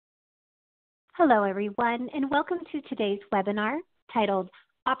Hello, everyone, and welcome to today's webinar titled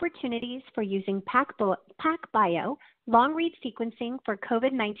Opportunities for Using PacBio Long-Read Sequencing for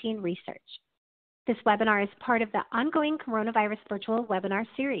COVID-19 Research. This webinar is part of the ongoing coronavirus virtual webinar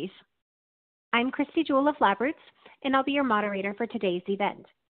series. I'm Christy Jewell of Labroots, and I'll be your moderator for today's event.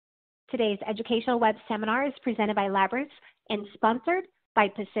 Today's educational web seminar is presented by Labroots and sponsored by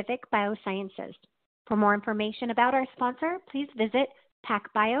Pacific Biosciences. For more information about our sponsor, please visit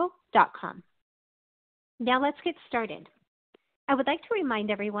pacbio.com. Now let's get started. I would like to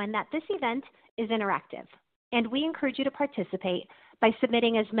remind everyone that this event is interactive, and we encourage you to participate by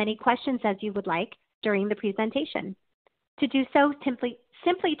submitting as many questions as you would like during the presentation. To do so,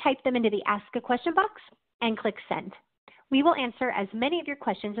 simply type them into the Ask a Question box and click Send. We will answer as many of your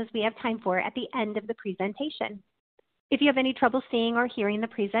questions as we have time for at the end of the presentation. If you have any trouble seeing or hearing the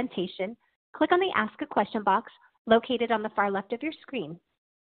presentation, click on the Ask a Question box located on the far left of your screen.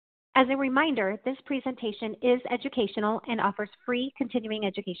 As a reminder, this presentation is educational and offers free continuing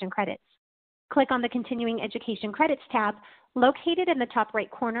education credits. Click on the Continuing Education Credits tab located in the top right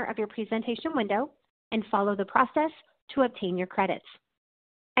corner of your presentation window and follow the process to obtain your credits.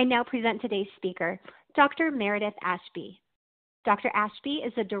 I now present today's speaker, Dr. Meredith Ashby. Dr. Ashby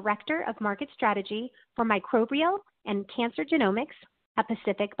is the Director of Market Strategy for Microbial and Cancer Genomics at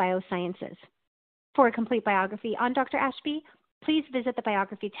Pacific Biosciences. For a complete biography on Dr. Ashby, please visit the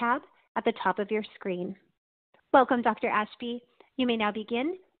Biography tab at the top of your screen. Welcome, Dr. Ashby. You may now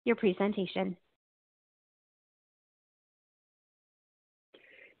begin your presentation.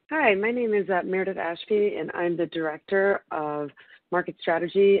 Hi, my name is Meredith Ashby, and I'm the Director of Market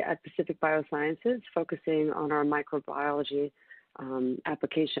Strategy at Pacific Biosciences, focusing on our microbiology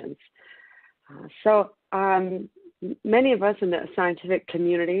applications. Many of us in the scientific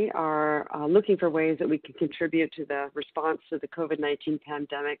community are looking for ways that we can contribute to the response to the COVID-19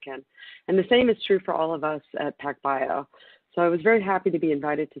 pandemic, and the same is true for all of us at PacBio. So I was very happy to be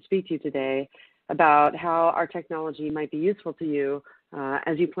invited to speak to you today about how our technology might be useful to you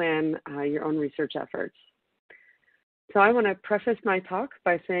as you plan your own research efforts. So I want to preface my talk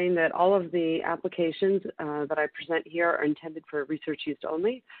by saying that all of the applications that I present here are intended for research use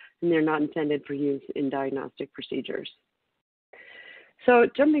only, and they're not intended for use in diagnostic procedures. So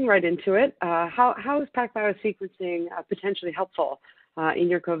jumping right into it, how is PacBio sequencing potentially helpful in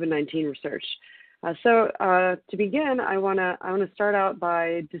your COVID-19 research? To begin, I want to start out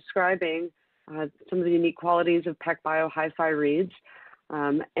by describing some of the unique qualities of PacBio hi-fi reads,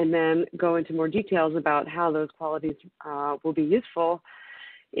 and then go into more details about how those qualities will be useful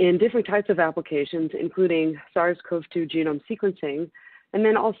in different types of applications, including SARS-CoV-2 genome sequencing, and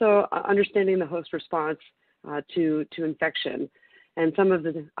then also understanding the host response to infection. And some of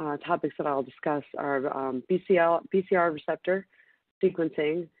the topics that I'll discuss are BCR receptor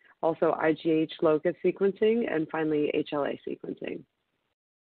sequencing, also IgH locus sequencing, and finally HLA sequencing.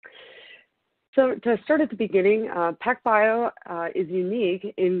 So to start at the beginning, PacBio is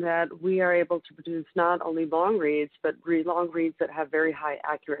unique in that we are able to produce not only long reads, but long reads that have very high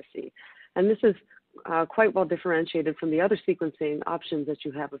accuracy. And this is quite well differentiated from the other sequencing options that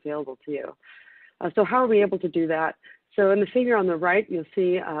you have available to you. So how are we able to do that? So in the figure on the right, you'll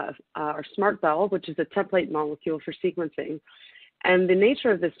see our SMART Bell, which is a template molecule for sequencing. And the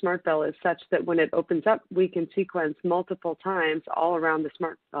nature of this SMART Bell is such that when it opens up, we can sequence multiple times all around the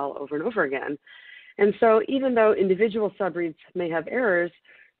SMART Bell over and over again. And so even though individual subreads may have errors,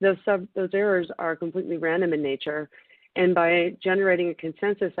 those errors are completely random in nature. And by generating a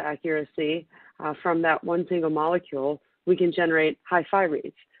consensus accuracy from that one single molecule, we can generate hi-fi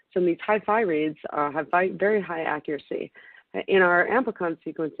reads. So these hi-fi reads have very high accuracy. In our amplicon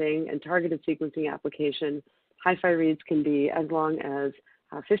sequencing and targeted sequencing application, hi-fi reads can be as long as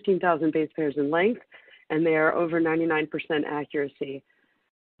 15,000 base pairs in length, and they are over 99% accuracy.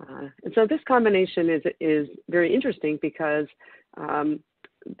 And so this combination is very interesting because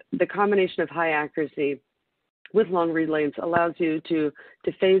the combination of high accuracy with long read lengths allows you to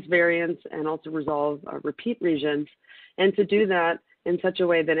phase variants and also resolve repeat regions, and to do that in such a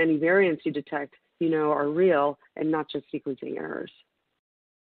way that any variants you detect, are real and not just sequencing errors.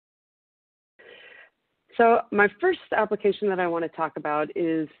 So my first application that I want to talk about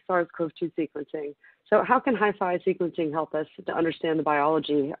is SARS-CoV-2 sequencing. So how can hi-fi sequencing help us to understand the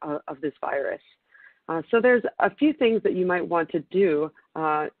biology of this virus? So there's a few things that you might want to do,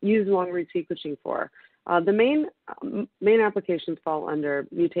 use long-read sequencing for. The main applications fall under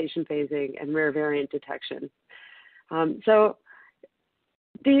mutation phasing and rare variant detection. So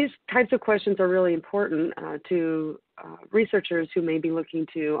these types of questions are really important to researchers who may be looking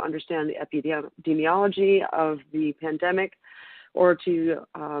to understand the epidemiology of the pandemic, or to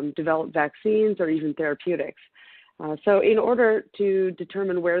develop vaccines or even therapeutics. So in order to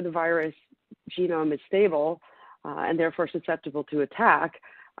determine where the virus genome is stable and therefore susceptible to attack,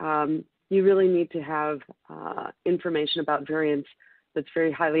 you really need to have information about variants that's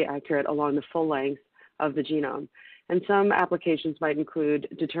very highly accurate along the full length of the genome. And some applications might include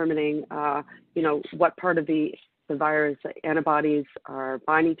determining, what part of the virus antibodies are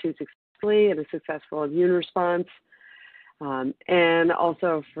binding to successfully in a successful immune response, and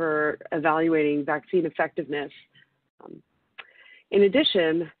also for evaluating vaccine effectiveness. In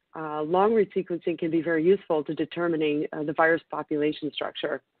addition, long-read sequencing can be very useful to determining the virus population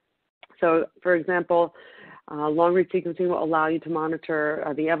structure. So, for example, long-read sequencing will allow you to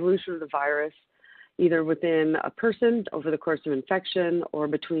monitor the evolution of the virus either within a person over the course of infection or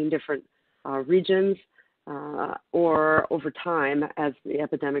between different regions or over time as the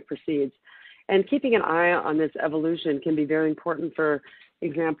epidemic proceeds. And keeping an eye on this evolution can be very important. For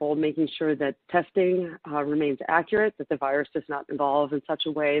example, making sure that testing remains accurate, that the virus does not evolve in such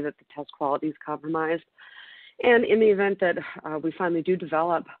a way that the test quality is compromised. And in the event that we finally do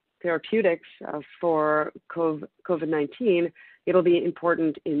develop therapeutics for COVID-19, it'll be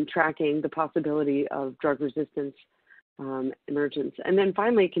important in tracking the possibility of drug resistance emergence. And then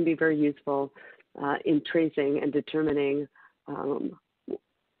finally, it can be very useful in tracing and determining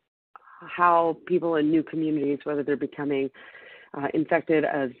how people in new communities, whether they're becoming infected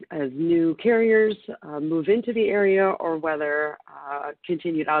as new carriers move into the area, or whether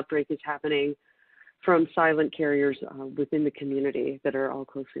continued outbreak is happening from silent carriers within the community that are all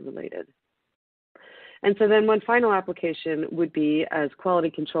closely related. And so then one final application would be as quality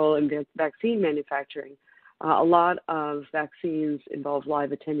control in vaccine manufacturing. A lot of vaccines involve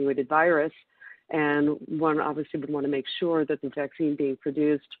live attenuated virus, and one obviously would want to make sure that the vaccine being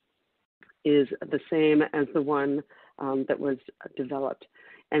produced is the same as the one that was developed,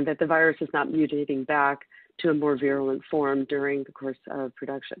 and that the virus is not mutating back to a more virulent form during the course of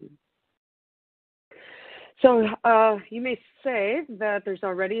production. So you may say that there's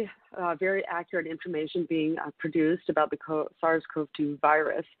already very accurate information being produced about the SARS-CoV-2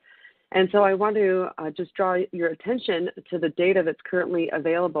 virus. And so I want to just draw your attention to the data that's currently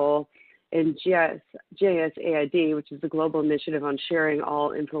available in GISAID, which is the global initiative on sharing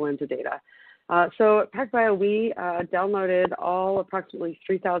all influenza data. So at PacBio, we downloaded all approximately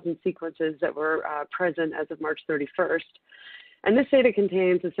 3,000 sequences that were present as of March 31st. And this data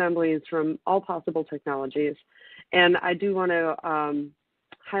contains assemblies from all possible technologies. And I do want to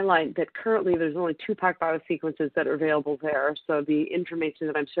highlight that currently there's only 2 PacBio sequences that are available there. So the information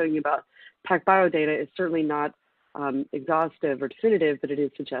that I'm showing you about PacBio data is certainly not exhaustive or definitive, but it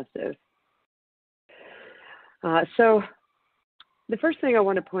is suggestive. So the first thing I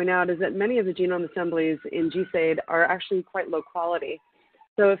want to point out is that many of the genome assemblies in GSAID are actually quite low quality.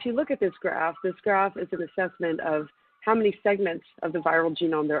 So if you look at this graph is an assessment of how many segments of the viral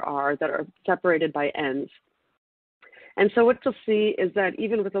genome there are that are separated by ends. And so what you'll see is that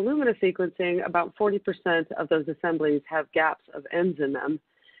even with Illumina sequencing, about 40% of those assemblies have gaps of ends in them.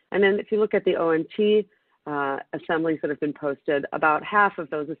 And then if you look at the ONT assemblies that have been posted, about half of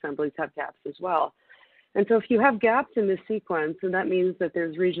those assemblies have gaps as well. And so if you have gaps in this sequence, and that means that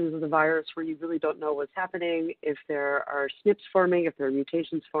there's regions of the virus where you really don't know what's happening, if there are SNPs forming, if there are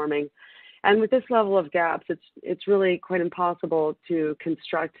mutations forming. And with this level of gaps, it's really quite impossible to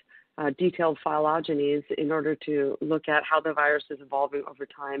construct detailed phylogenies in order to look at how the virus is evolving over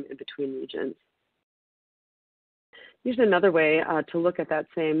time in between regions. Here's another way to look at that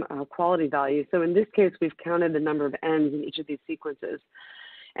same quality value. So in this case, we've counted the number of ends in each of these sequences.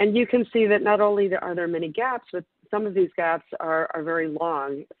 And you can see that not only are there many gaps, but some of these gaps are very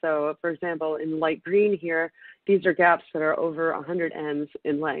long. So for example, in light green here, these are gaps that are over 100 ends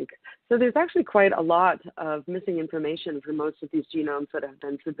in length. So there's actually quite a lot of missing information for most of these genomes that have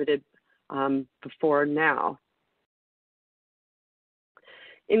been submitted before now.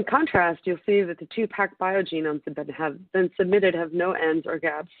 In contrast, you'll see that the 2 PacBio genomes that have been submitted have no ends or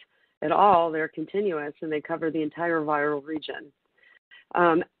gaps at all. They're continuous, and they cover the entire viral region.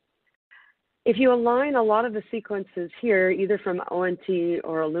 If you align a lot of the sequences here, either from ONT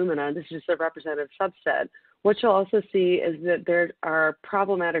or Illumina, this is just a representative subset, what you'll also see is that there are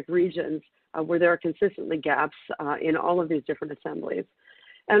problematic regions where there are consistently gaps in all of these different assemblies.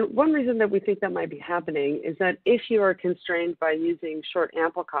 And one reason that we think that might be happening is that if you are constrained by using short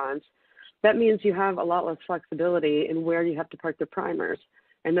amplicons, that means you have a lot less flexibility in where you have to park the primers.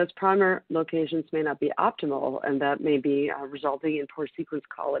 And those primer locations may not be optimal, and that may be resulting in poor sequence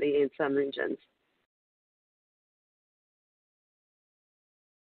quality in some regions.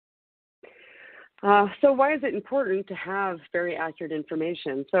 So why is it important to have very accurate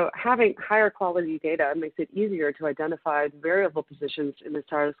information? So having higher quality data makes it easier to identify variable positions in the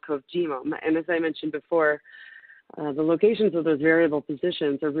SARS-CoV genome. And as I mentioned before, the locations of those variable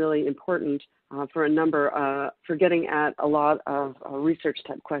positions are really important for getting at a lot of research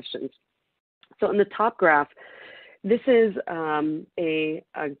type questions. So in the top graph, this is a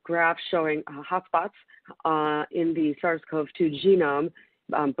graph showing hotspots in the SARS-CoV-2 genome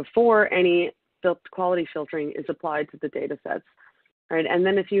before any quality filtering is applied to the data sets. Right? And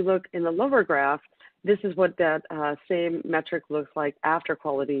then if you look in the lower graph, this is what that same metric looks like after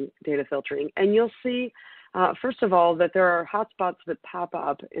quality data filtering. And you'll see, first of all, that there are hotspots that pop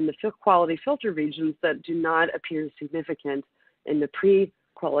up in the quality filter regions that do not appear significant in the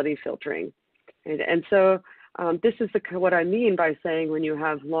pre-quality filtering. Right? And so this is what I mean by saying when you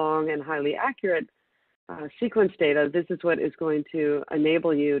have long and highly accurate sequence data, this is what is going to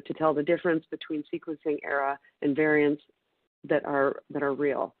enable you to tell the difference between sequencing error and variants that are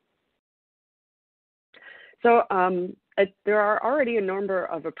real. So there are already a number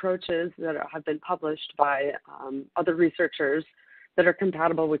of approaches that have been published by other researchers that are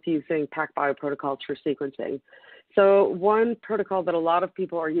compatible with using PacBio protocols for sequencing. So one protocol that a lot of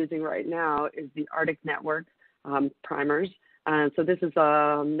people are using right now is the Arctic network primers. So this is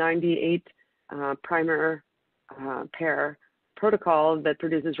a 98 primer pair protocol that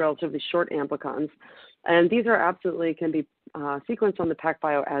produces relatively short amplicons. And these are can be sequenced on the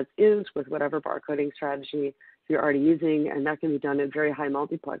PacBio as is with whatever barcoding strategy you're already using, and that can be done at very high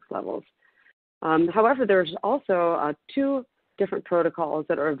multiplex levels. However, there's also two different protocols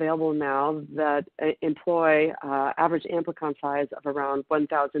that are available now that employ average amplicon size of around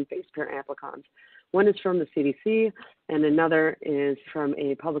 1,000 base pair amplicons. One is from the CDC, and another is from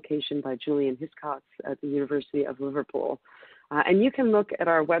a publication by Julian Hiscox at the University of Liverpool. And you can look at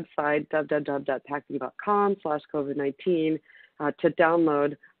our website, www.pacbio.com/COVID-19, to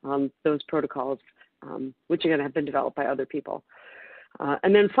download those protocols, which again have been developed by other people.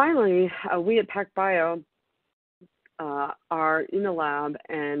 And then finally, we at PacBio are in the lab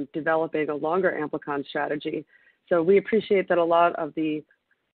and developing a longer amplicon strategy. So we appreciate that a lot of the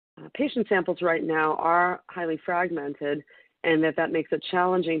patient samples right now are highly fragmented, and that makes it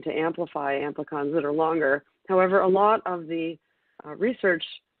challenging to amplify amplicons that are longer. However, a lot of the research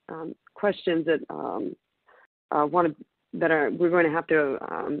questions that we're going to have to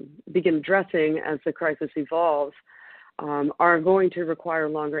begin addressing as the crisis evolves are going to require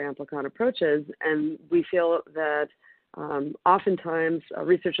longer amplicon approaches, and we feel that oftentimes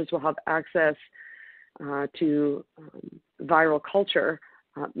researchers will have access to viral culture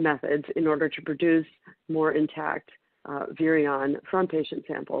methods in order to produce more intact virion from patient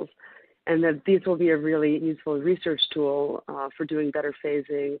samples, and that these will be a really useful research tool for doing better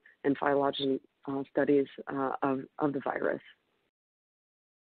phasing and phylogeny studies of the virus.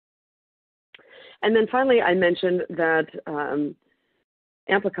 And then finally, I mentioned that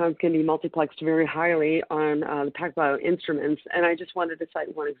amplicons can be multiplexed very highly on the PacBio instruments, and I just wanted to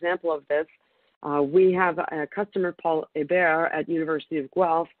cite one example of this. We have a customer, Paul Hébert, at University of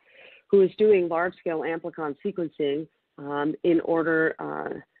Guelph, who is doing large-scale amplicon sequencing in order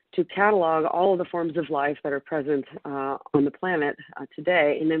to catalog all of the forms of life that are present on the planet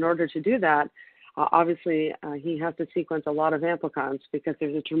today. And in order to do that, obviously, he has to sequence a lot of amplicons because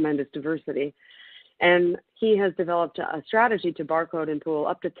there's a tremendous diversity. And he has developed a strategy to barcode and pool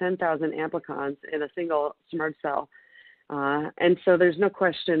up to 10,000 amplicons in a single SMRT cell. And so there's no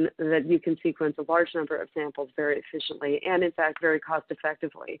question that you can sequence a large number of samples very efficiently and, in fact, very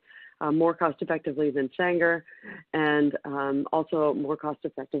cost-effectively, more cost-effectively than Sanger, and also more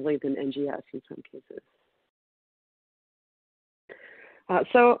cost-effectively than NGS in some cases.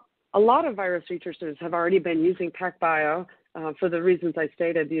 So a lot of virus researchers have already been using PacBio for the reasons I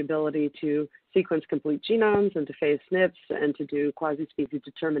stated, the ability to sequence complete genomes and to phase SNPs and to do quasi-species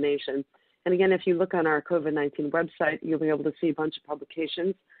determination. And again, if you look on our COVID-19 website, you'll be able to see a bunch of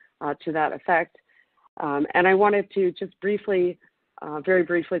publications to that effect. And I wanted to just briefly, very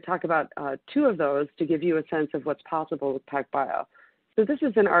briefly, talk about two of those to give you a sense of what's possible with PacBio. So this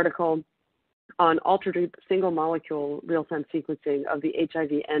is an article on ultra-deep single molecule real-time sequencing of the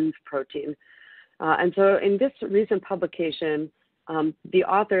HIV N protein. And so in this recent publication, the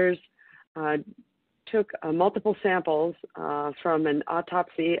authors took multiple samples from an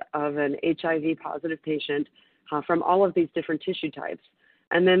autopsy of an HIV positive patient from all of these different tissue types.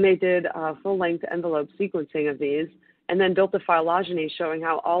 And then they did full-length envelope sequencing of these and then built a phylogeny showing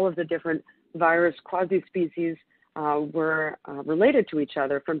how all of the different virus quasi-species were related to each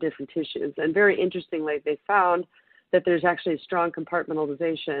other from different tissues. And very interestingly, they found that there's actually a strong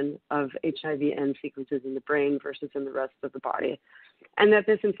compartmentalization of HIV-N sequences in the brain versus in the rest of the body. And that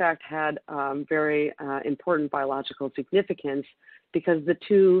this, in fact, had very important biological significance because the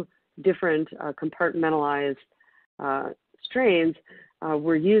two different compartmentalized strains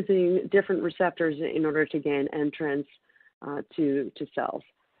were using different receptors in order to gain entrance to cells.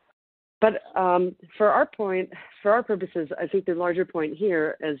 But for our purposes, I think the larger point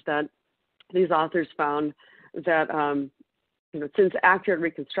here is that these authors found that since accurate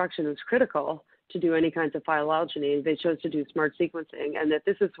reconstruction is critical to do any kinds of phylogeny, they chose to do smart sequencing, and that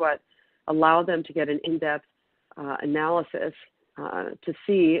this is what allowed them to get an in-depth analysis to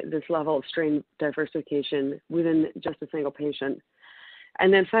see this level of strain diversification within just a single patient.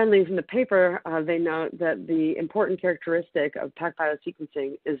 And then finally, from the paper, they note that the important characteristic of PacBio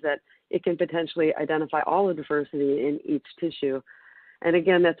sequencing is that it can potentially identify all the diversity in each tissue. And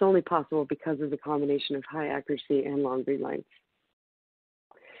again, that's only possible because of the combination of high accuracy and long read lengths.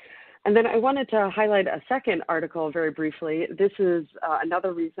 And then I wanted to highlight a second article very briefly. This is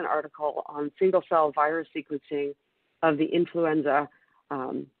another recent article on single-cell virus sequencing of the influenza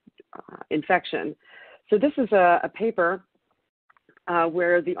infection. So this is a paper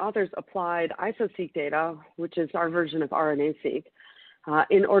where the authors applied iso-seq data, which is our version of RNA-seq,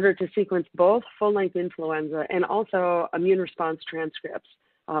 in order to sequence both full-length influenza and also immune response transcripts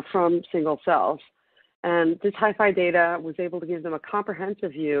from single cells. And this hi-fi data was able to give them a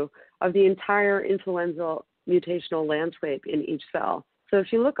comprehensive view of the entire influenza mutational landscape in each cell. So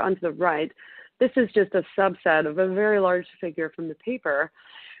if you look onto the right, this is just a subset of a very large figure from the paper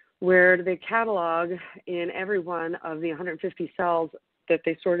where they catalog in every one of the 150 cells that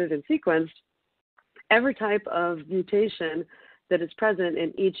they sorted and sequenced every type of mutation that is present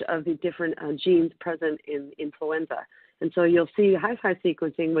in each of the different genes present in influenza. And so you'll see hi-fi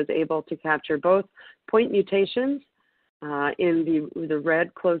sequencing was able to capture both point mutations in the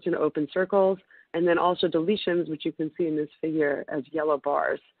red closed and open circles, and then also deletions, which you can see in this figure as yellow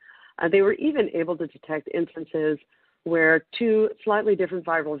bars. They were even able to detect instances where two slightly different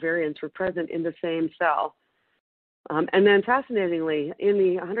viral variants were present in the same cell. And then fascinatingly, in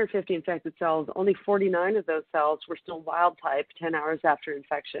the 150 infected cells, only 49 of those cells were still wild type 10 hours after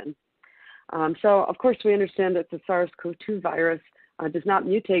infection. So, of course, we understand that the SARS-CoV-2 virus does not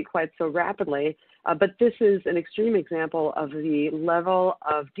mutate quite so rapidly, but this is an extreme example of the level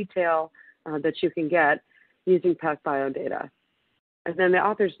of detail that you can get using PacBio data. And then the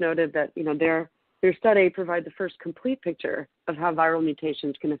authors noted that, their study provides the first complete picture of how viral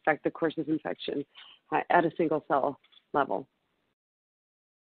mutations can affect the course of infection at a single cell level.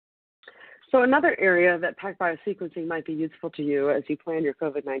 So another area that PacBio sequencing might be useful to you as you plan your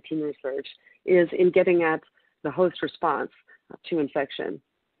COVID-19 research is in getting at the host response to infection.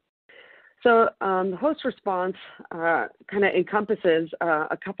 So the host response kind of encompasses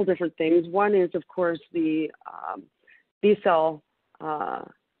a couple different things. One is, of course, the B-cell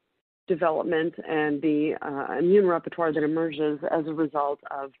development and the immune repertoire that emerges as a result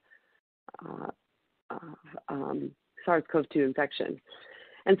of SARS-CoV-2 infection.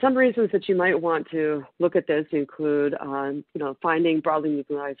 And some reasons that you might want to look at this include, finding broadly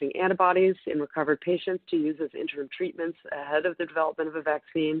neutralizing antibodies in recovered patients to use as interim treatments ahead of the development of a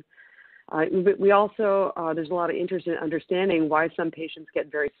vaccine. We also, there's a lot of interest in understanding why some patients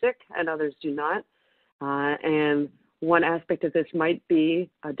get very sick and others do not. And one aspect of this might be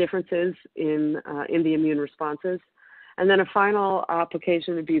differences in the immune responses. And then a final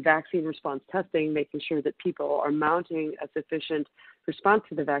application would be vaccine response testing, making sure that people are mounting a sufficient response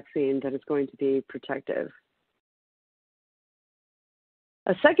to the vaccine that is going to be protective.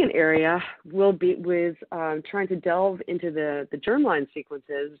 A second area will be with trying to delve into the germline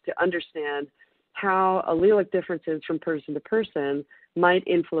sequences to understand how allelic differences from person to person might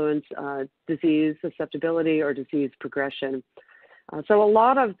influence disease susceptibility or disease progression. So a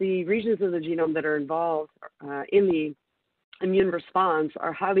lot of the regions of the genome that are involved in the immune response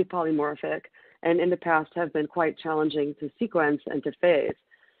are highly polymorphic and in the past have been quite challenging to sequence and to phase.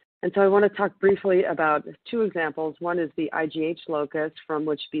 And so I want to talk briefly about two examples. One is the IgH locus from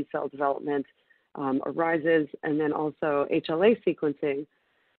which B-cell development arises, and then also HLA sequencing.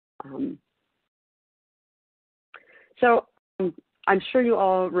 I'm sure you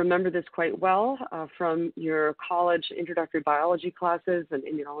all remember this quite well from your college introductory biology classes and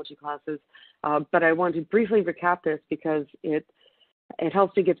immunology classes, but I want to briefly recap this because it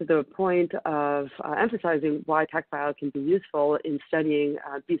helps to get to the point of emphasizing why PacBio can be useful in studying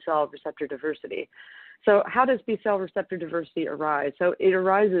B-cell receptor diversity. So how does B-cell receptor diversity arise? So it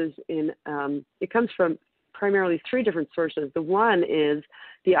arises it comes from primarily three different sources. The one is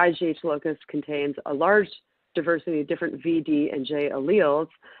the IgH locus contains a large diversity of different V, D, and J alleles.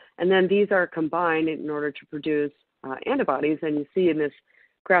 And then these are combined in order to produce antibodies. And you see in this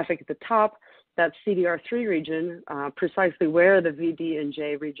graphic at the top, that CDR3 region, precisely where the V, D, and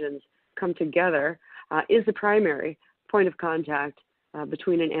J regions come together, is the primary point of contact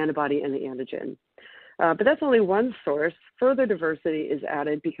between an antibody and the antigen. But that's only one source. Further diversity is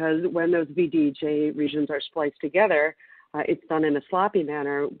added because when those V, D, J regions are spliced together, it's done in a sloppy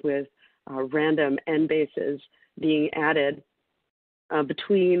manner with random N bases being added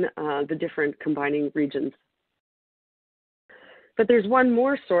between the different combining regions. But there's one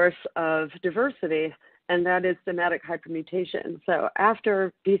more source of diversity, and that is somatic hypermutation. So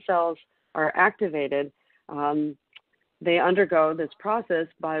after B cells are activated, they undergo this process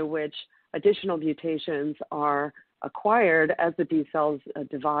by which additional mutations are acquired as the B cells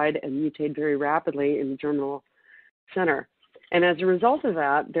divide and mutate very rapidly in the germinal center. And as a result of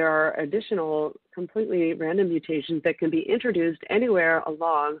that, there are additional completely random mutations that can be introduced anywhere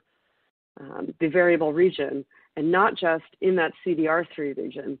along the variable region and not just in that CDR3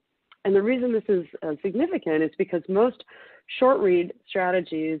 region. And the reason this is significant is because most short-read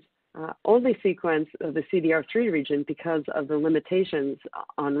strategies only sequence the CDR3 region because of the limitations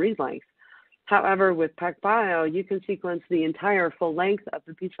on read length. However, with PacBio, you can sequence the entire full length of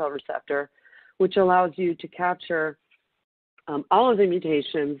the B cell receptor, which allows you to capture all of the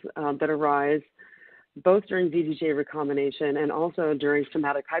mutations that arise both during VDJ recombination and also during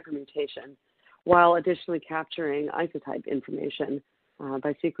somatic hypermutation, while additionally capturing isotype information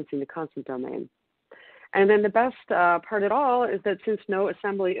by sequencing the constant domain. And then the best part at all is that since no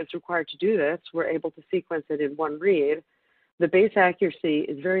assembly is required to do this, we're able to sequence it in one read. The base accuracy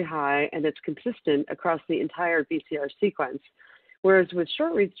is very high and it's consistent across the entire BCR sequence. Whereas with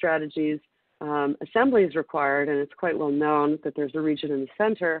short read strategies, assembly is required, and it's quite well known that there's a region in the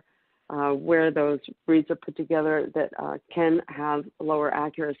center where those reads are put together that can have lower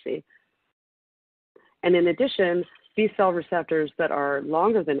accuracy. And in addition, B cell receptors that are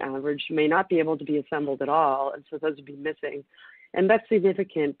longer than average may not be able to be assembled at all, and so those would be missing. And that's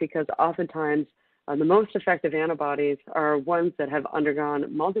significant because oftentimes the most effective antibodies are ones that have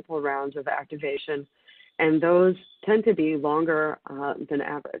undergone multiple rounds of activation, and those tend to be longer than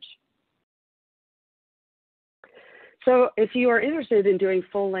average. So if you are interested in doing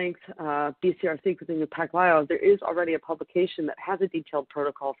full-length BCR sequencing with PacBio, there is already a publication that has a detailed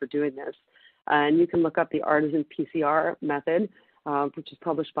protocol for doing this. And you can look up the artisan PCR method, which is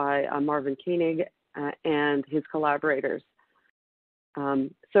published by Marvin Koenig and his collaborators.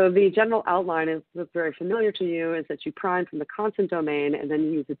 So the general outline is very familiar to you, is that you prime from the constant domain and then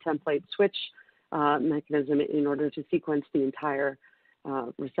you use a template switch mechanism in order to sequence the entire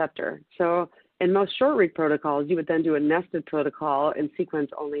receptor. So in most short-read protocols, you would then do a nested protocol and sequence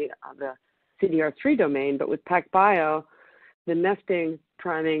only the CDR3 domain, but with PacBio, the nesting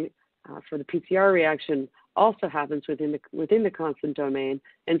priming for the PCR reaction also happens within the constant domain,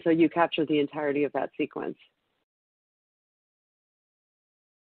 and so you capture the entirety of that sequence.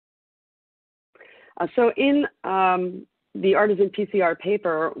 So in the artisan PCR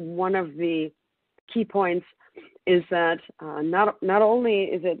paper, one of the key points is that not only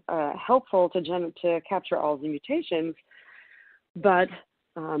is it helpful to capture all the mutations, but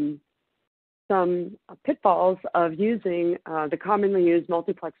some pitfalls of using the commonly used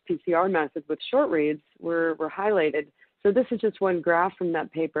multiplex PCR method with short reads were highlighted. So this is just one graph from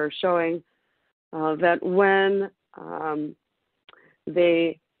that paper showing that when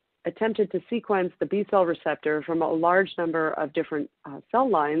they attempted to sequence the B cell receptor from a large number of different cell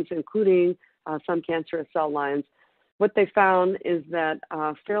lines, including some cancerous cell lines, what they found is that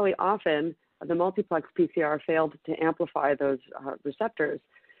fairly often the multiplex PCR failed to amplify those receptors.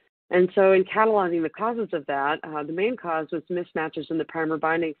 And so in cataloging the causes of that, the main cause was mismatches in the primer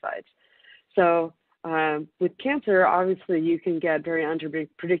binding sites. So with cancer, obviously you can get very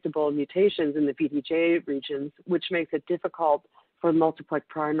unpredictable mutations in the VDJ regions, which makes it difficult for multiplex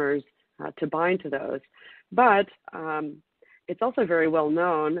primers to bind to those. But it's also very well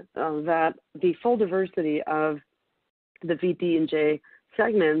known that the full diversity of the V, D, and J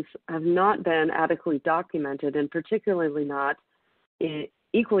segments have not been adequately documented, and particularly not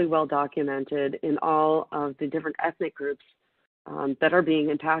equally well documented in all of the different ethnic groups that are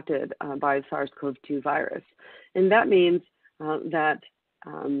being impacted by SARS-CoV-2 virus. And that means that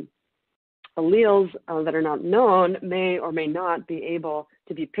alleles that are not known may or may not be able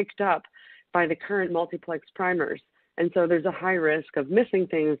to be picked up by the current multiplex primers. And so there's a high risk of missing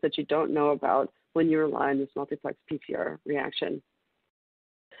things that you don't know about when you rely on this multiplex PCR reaction.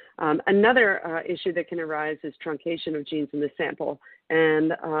 Another issue that can arise is truncation of genes in the sample.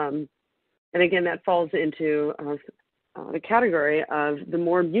 And And again, that falls into the category of the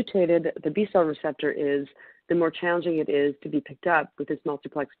more mutated the B-cell receptor is, the more challenging it is to be picked up with this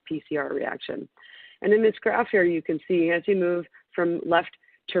multiplex PCR reaction. And in this graph here, you can see as you move from left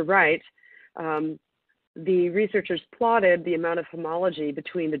to right, the researchers plotted the amount of homology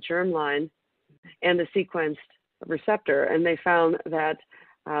between the germline and the sequenced receptor, and they found that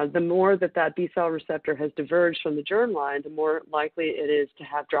the more that B-cell receptor has diverged from the germline, the more likely it is to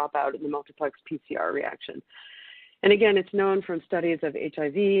have dropout in the multiplex PCR reaction. And again, it's known from studies of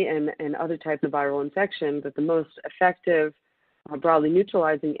HIV and other types of viral infection that the most effective broadly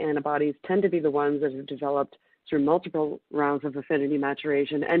neutralizing antibodies tend to be the ones that are developed through multiple rounds of affinity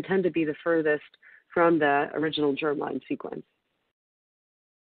maturation and tend to be the furthest from the original germline sequence.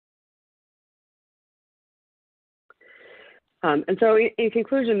 And so in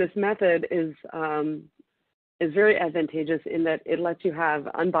conclusion, this method is very advantageous in that it lets you have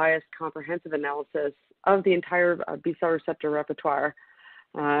unbiased, comprehensive analysis of the entire B-cell receptor repertoire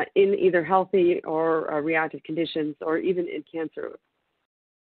in either healthy or reactive conditions, or even in cancer.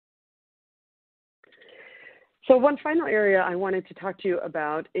 So one final area I wanted to talk to you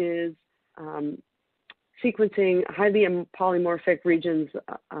about is sequencing highly polymorphic regions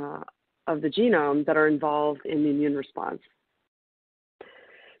of the genome that are involved in the immune response.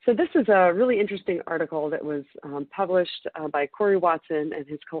 So this is a really interesting article that was published by Corey Watson and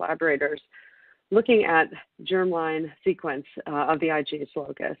his collaborators looking at germline sequence of the IGH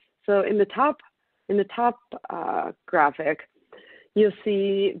locus. So in the top graphic, you'll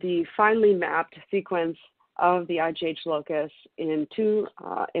see the finely mapped sequence of the IGH locus in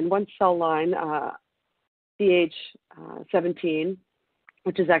one cell line, CH17,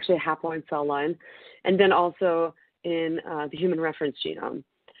 which is actually a haploid cell line, and then also in the human reference genome.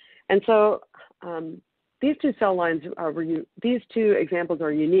 And so these two cell lines these two examples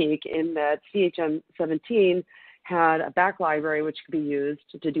are unique in that CH17 had a back library which could be used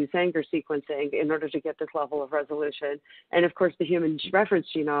to do Sanger sequencing in order to get this level of resolution. And of course, the human reference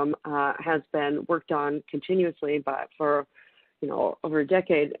genome has been worked on continuously for over a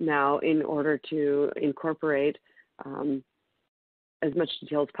decade now in order to incorporate as much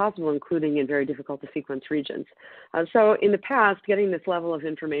detail as possible, including in very difficult to sequence regions. So in the past, getting this level of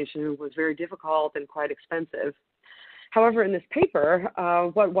information was very difficult and quite expensive. However, in this paper,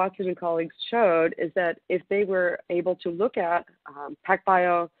 what Watson and colleagues showed is that if they were able to look at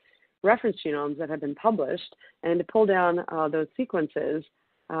PacBio reference genomes that have been published and to pull down those sequences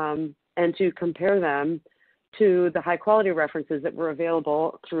and to compare them to the high quality references that were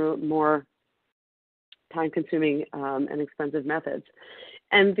available through more time-consuming and expensive methods.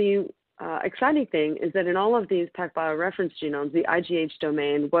 And the exciting thing is that in all of these PacBio reference genomes, the IGH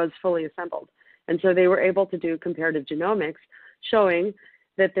domain was fully assembled. And so they were able to do comparative genomics, showing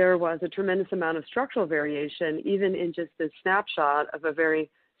that there was a tremendous amount of structural variation, even in just this snapshot of a very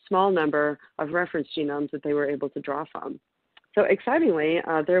small number of reference genomes that they were able to draw from. So excitingly,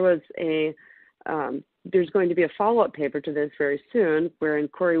 there's going to be a follow-up paper to this very soon, wherein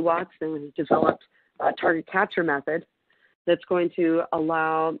Corey Watson has developed a target capture method that's going to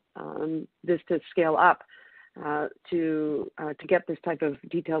allow this to scale up to get this type of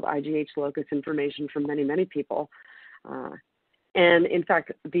detailed IGH locus information from many, many people. And in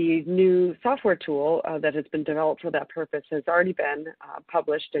fact, the new software tool that has been developed for that purpose has already been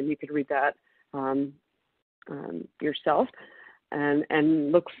published, and you could read that yourself.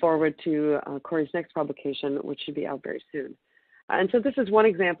 And look forward to Corey's next publication, which should be out very soon. And so this is one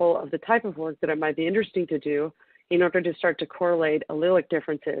example of the type of work that it might be interesting to do in order to start to correlate allelic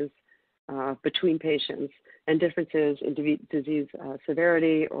differences between patients and differences in disease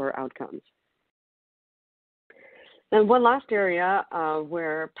severity or outcomes. And one last area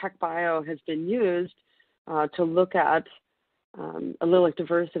where PacBio has been used to look at allelic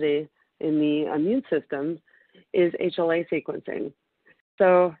diversity in the immune system is HLA sequencing.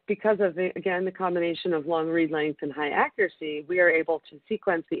 So because of, again, the combination of long read length and high accuracy, we are able to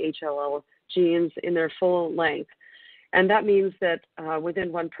sequence the HLL genes in their full length. And that means that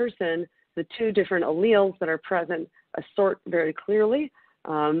within one person, the two different alleles that are present assort very clearly.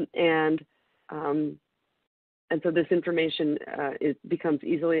 And so this information becomes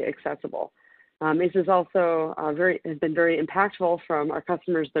easily accessible. This is also has been very impactful from our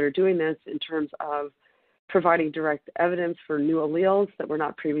customers that are doing this in terms of providing direct evidence for new alleles that were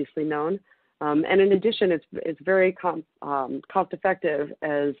not previously known. And in addition, it's very cost-effective,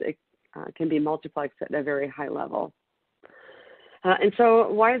 as it can be multiplexed at a very high level. And so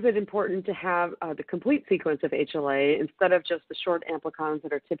why is it important to have the complete sequence of HLA instead of just the short amplicons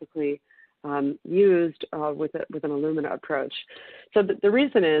that are typically used with an Illumina approach? So the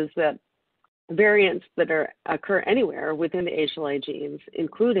reason is that variants that occur anywhere within the HLA genes,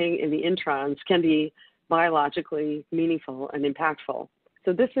 including in the introns, can be biologically meaningful and impactful.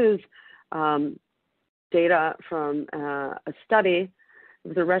 So this is data from a study. It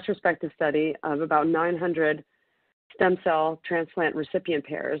was a retrospective study of about 900 stem cell transplant recipient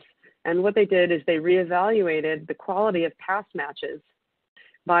pairs. And what they did is they reevaluated the quality of past matches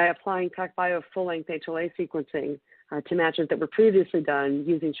by applying PacBio full-length HLA sequencing to matches that were previously done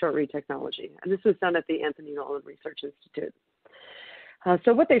using short-read technology. And this was done at the Anthony Nolan Research Institute.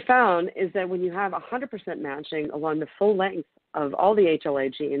 So what they found is that when you have 100% matching along the full length of all the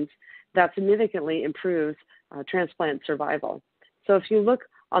HLA genes, that significantly improves transplant survival. So if you look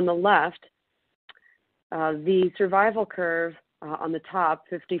on the left, the survival curve on the top,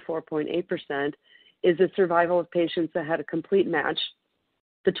 54.8%, is the survival of patients that had a complete match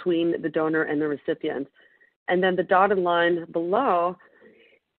between the donor and the recipient. And then the dotted line below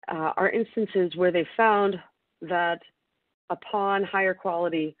are instances where they found that upon higher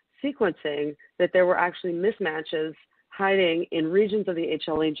quality sequencing, that there were actually mismatches hiding in regions of the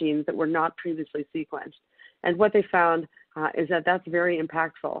HLA genes that were not previously sequenced. And what they found is that that's very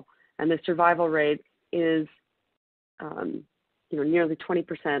impactful. And the survival rate is nearly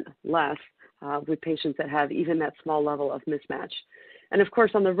 20% less with patients that have even that small level of mismatch. And of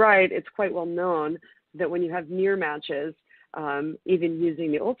course, on the right, it's quite well known that when you have near matches, even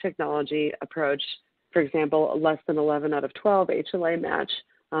using the old technology approach, for example, less than 11 out of 12 HLA match,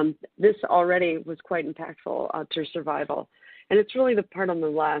 this already was quite impactful to survival. And it's really the part on the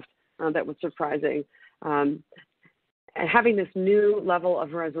left that was surprising. Having this new level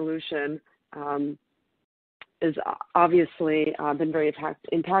of resolution is obviously been very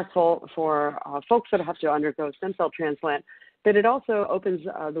impactful for folks that have to undergo stem cell transplant, but it also opens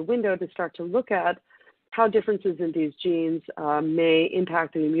the window to start to look at how differences in these genes may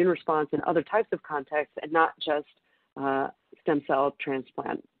impact the immune response in other types of contexts and not just stem cell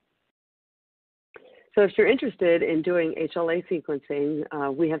transplant. So if you're interested in doing HLA sequencing,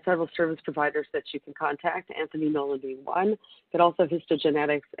 we have several service providers that you can contact, Anthony Nolan being one, but also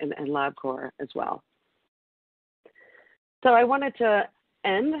Histogenetics and LabCorp as well. So I wanted to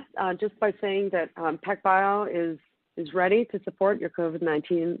end just by saying that PacBio is ready to support your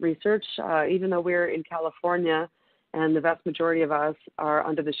COVID-19 research, even though we're in California and the vast majority of us are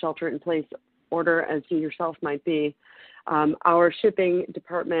under the shelter-in-place order, as you yourself might be. Our shipping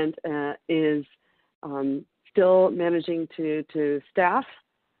department is still managing to staff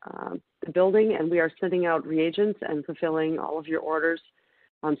the building, and we are sending out reagents and fulfilling all of your orders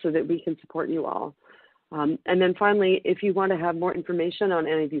so that we can support you all. And then finally, if you want to have more information on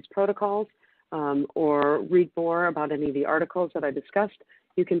any of these protocols or read more about any of the articles that I discussed,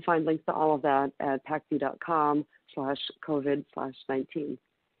 you can find links to all of that at pacbio.com/COVID/19.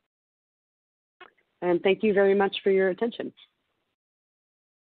 And thank you very much for your attention.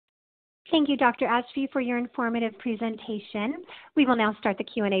 Thank you, Dr. Ashby, for your informative presentation. We will now start the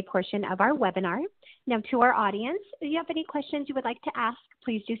Q&A portion of our webinar. Now, to our audience, if you have any questions you would like to ask,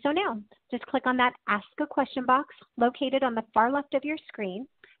 please do so now. Just click on that Ask a Question box located on the far left of your screen,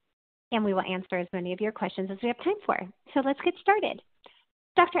 and we will answer as many of your questions as we have time for. So let's get started.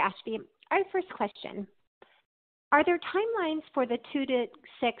 Dr. Ashby, our first question. Are there timelines for the 2 to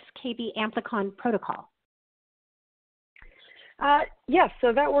 6 kb amplicon protocol? Yes,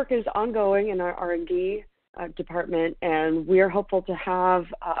 so that work is ongoing in our R&D department, and we are hopeful to have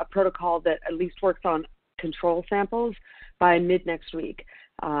a protocol that at least works on control samples by mid next week.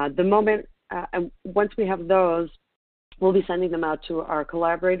 And once we have those, we'll be sending them out to our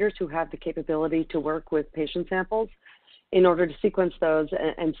collaborators who have the capability to work with patient samples in order to sequence those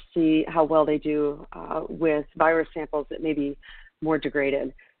and see how well they do with virus samples that may be more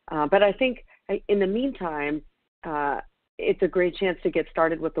degraded. But I think in the meantime, it's a great chance to get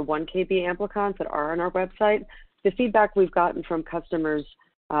started with the 1 kb amplicons that are on our website. The feedback we've gotten from customers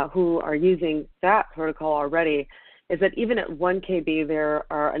who are using that protocol already is that even at 1 kb, there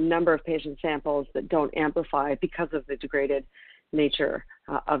are a number of patient samples that don't amplify because of the degraded nature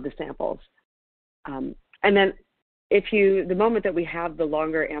of the samples. And then the moment that we have the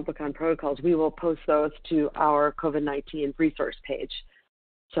longer amplicon protocols, we will post those to our COVID-19 resource page.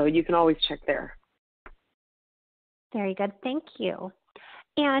 So you can always check there. Very good, thank you.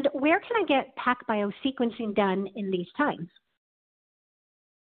 And where can I get PacBio sequencing done in these times?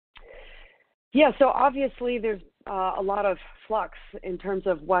 Yeah, so obviously there's a lot of flux in terms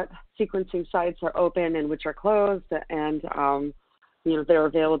of what sequencing sites are open and which are closed, and their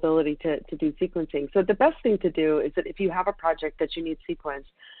availability to do sequencing. So the best thing to do is that if you have a project that you need sequenced,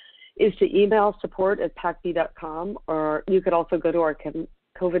 is to email support@pacb.com, or you could also go to our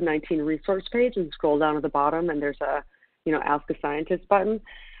COVID-19 resource page and scroll down to the bottom, and there's a, Ask a Scientist button.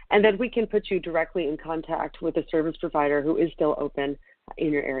 And then we can put you directly in contact with a service provider who is still open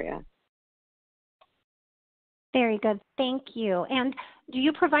in your area. Very good. Thank you. And do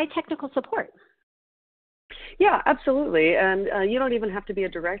you provide technical support? Yeah, absolutely. And you don't even have to be a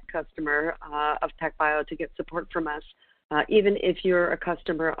direct customer of PacBio to get support from us. Even if you're a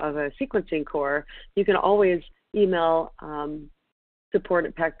customer of a sequencing core, you can always email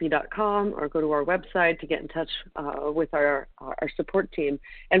support@pacb.com or go to our website to get in touch with our support team.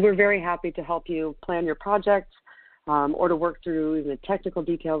 And we're very happy to help you plan your projects or to work through the technical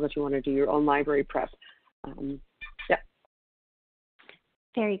details if you want to do your own library prep. Yeah.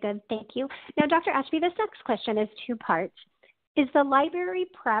 Very good. Thank you. Now, Dr. Ashby, this next question is two parts. Is the library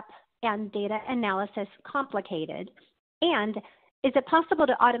prep and data analysis complicated? And is it possible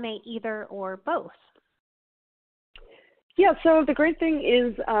to automate either or both? Yeah, so the great thing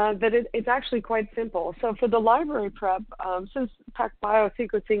is that it's actually quite simple. So for the library prep, since PacBio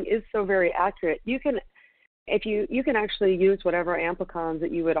sequencing is so very accurate, you can actually use whatever amplicons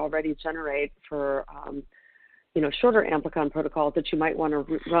that you would already generate for shorter amplicon protocols that you might want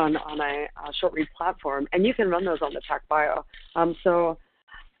to run on a short read platform, and you can run those on the PacBio.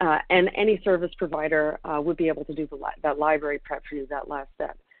 And any service provider would be able to do that library prep for you, that last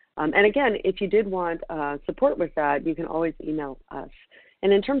step. And again, if you did want support with that, you can always email us.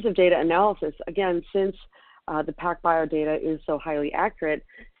 And in terms of data analysis, again, since the PacBio data is so highly accurate,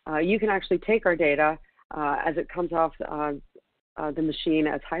 you can actually take our data as it comes off the machine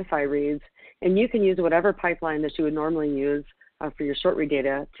as hi-fi reads, and you can use whatever pipeline that you would normally use for your short read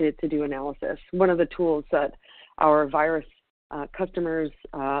data to do analysis. One of the tools that our virus customers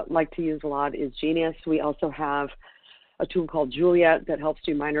like to use a lot is Genius. We also have a tool called Juliet that helps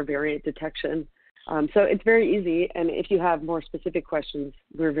do minor variant detection. So it's very easy, and if you have more specific questions,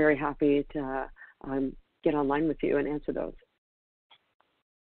 we're very happy to get online with you and answer those.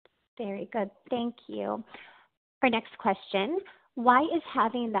 Very good. Thank you. Our next question, why is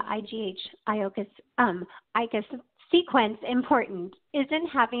having the IGH-IOCUS sequence important? Isn't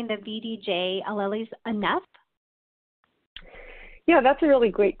having the VDJ alleles enough? Yeah, that's a really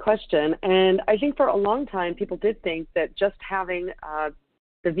great question. And I think for a long time, people did think that just having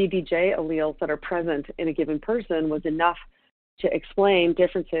the VDJ alleles that are present in a given person was enough to explain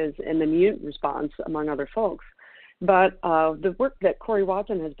differences in the immune response among other folks. But the work that Corey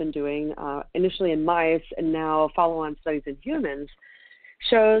Watson has been doing, initially in mice and now follow-on studies in humans,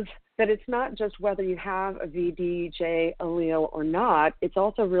 shows that it's not just whether you have a VDJ allele or not, it's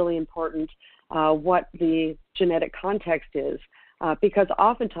also really important what the genetic context is. Because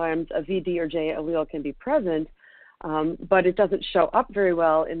oftentimes a VD or J allele can be present, but it doesn't show up very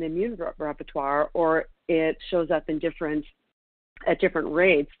well in the immune repertoire, or it shows up at different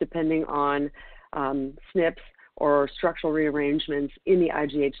rates depending on SNPs or structural rearrangements in the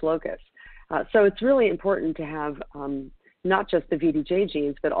IGH locus. So it's really important to have not just the VDJ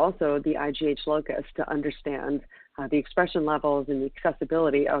genes, but also the IGH locus to understand the expression levels and the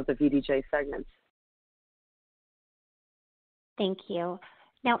accessibility of the VDJ segments. Thank you.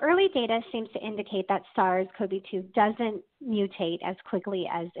 Now, early data seems to indicate that SARS-CoV-2 doesn't mutate as quickly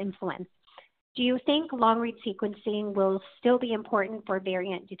as influenza. Do you think long-read sequencing will still be important for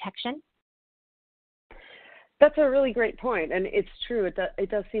variant detection? That's a really great point, and it's true. It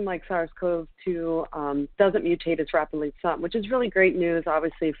does seem like SARS-CoV-2 doesn't mutate as rapidly as some, which is really great news,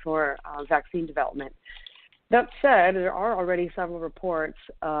 obviously, for vaccine development. That said, there are already several reports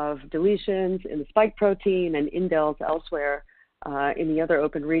of deletions in the spike protein and indels elsewhere in the other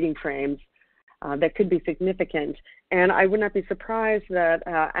open reading frames that could be significant. And I would not be surprised that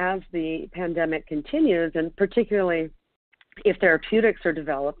as the pandemic continues, and particularly if therapeutics are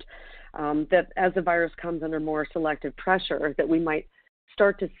developed, that as the virus comes under more selective pressure, that we might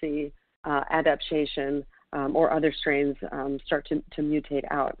start to see adaptation or other strains start to mutate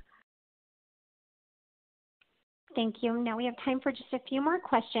out. Thank you. Now we have time for just a few more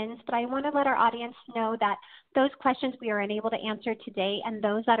questions, but I want to let our audience know that those questions we are unable to answer today and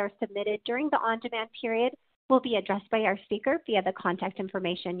those that are submitted during the on-demand period will be addressed by our speaker via the contact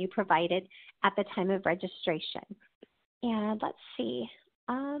information you provided at the time of registration. And let's see.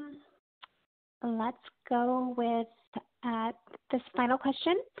 Let's go with this final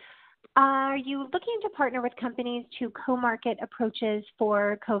question. Are you looking to partner with companies to co-market approaches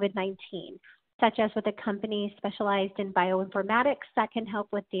for COVID-19? Such as with a company specialized in bioinformatics that can help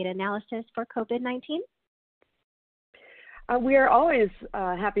with data analysis for COVID-19? We are always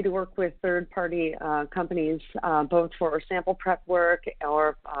happy to work with third-party companies, both for sample prep work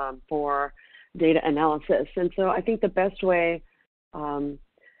or for data analysis. And so I think the best way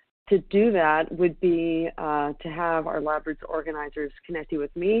to do that would be to have our Labroots organizers connect you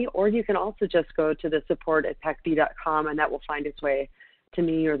with me, or you can also just go to the support@pacb.com, and that will find its way to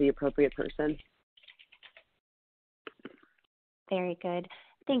me or the appropriate person. Very good.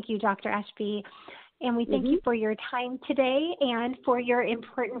 Thank you, Dr. Ashby. And we thank you for your time today and for your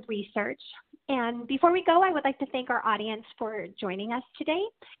important research. And before we go, I would like to thank our audience for joining us today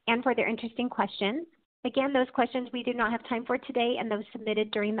and for their interesting questions. Again, those questions we do not have time for today and those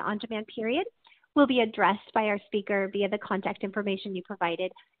submitted during the on-demand period will be addressed by our speaker via the contact information you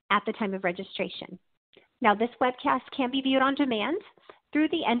provided at the time of registration. Now, this webcast can be viewed on demand through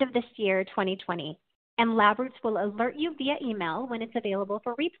the end of this year, 2020, and Labroots will alert you via email when it's available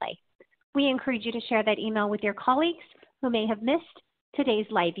for replay. We encourage you to share that email with your colleagues who may have missed today's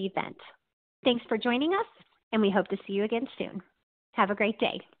live event. Thanks for joining us, and we hope to see you again soon. Have a great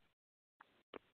day.